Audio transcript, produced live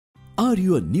Are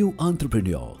you a new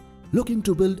entrepreneur looking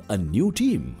to build a new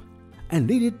team and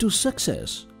lead it to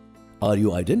success? Are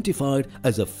you identified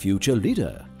as a future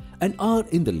leader and are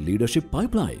in the leadership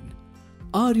pipeline?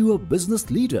 Are you a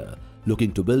business leader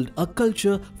looking to build a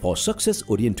culture for success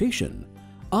orientation?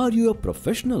 Are you a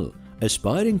professional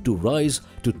aspiring to rise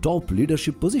to top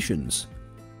leadership positions?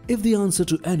 If the answer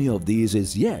to any of these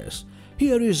is yes,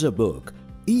 here is a book,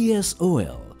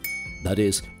 ESOL, that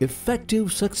is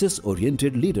Effective Success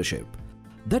Oriented Leadership,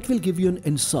 that will give you an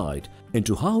insight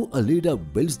into how a leader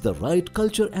builds the right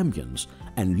culture ambience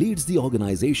and leads the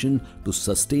organization to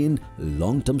sustain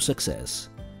long-term success.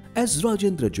 As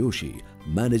Rajendra Joshi,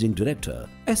 Managing Director,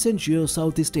 Accenture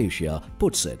Southeast Asia,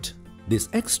 puts it, this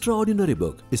extraordinary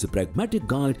book is a pragmatic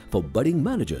guide for budding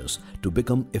managers to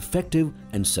become effective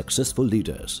and successful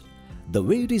leaders. The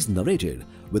way it is narrated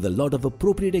with a lot of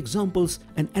appropriate examples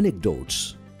and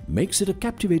anecdotes makes it a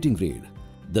captivating read.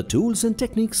 The tools and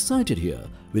techniques cited here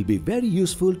will be very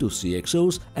useful to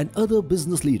CXOs and other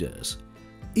business leaders.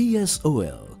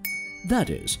 ESOL, that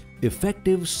is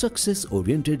Effective Success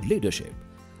Oriented Leadership,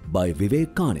 by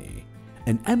Vivek Kane,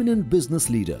 an eminent business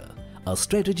leader, a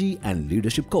strategy and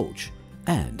leadership coach,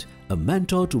 and a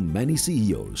mentor to many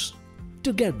CEOs.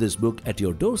 To get this book at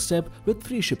your doorstep with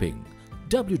free shipping,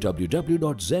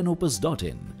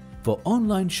 www.zenopus.in, for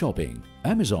online shopping,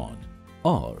 Amazon,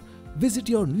 or visit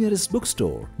your nearest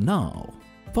bookstore now.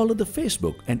 Follow the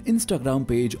Facebook and Instagram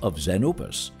page of Zen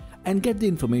Opus and get the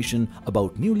information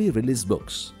about newly released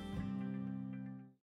books.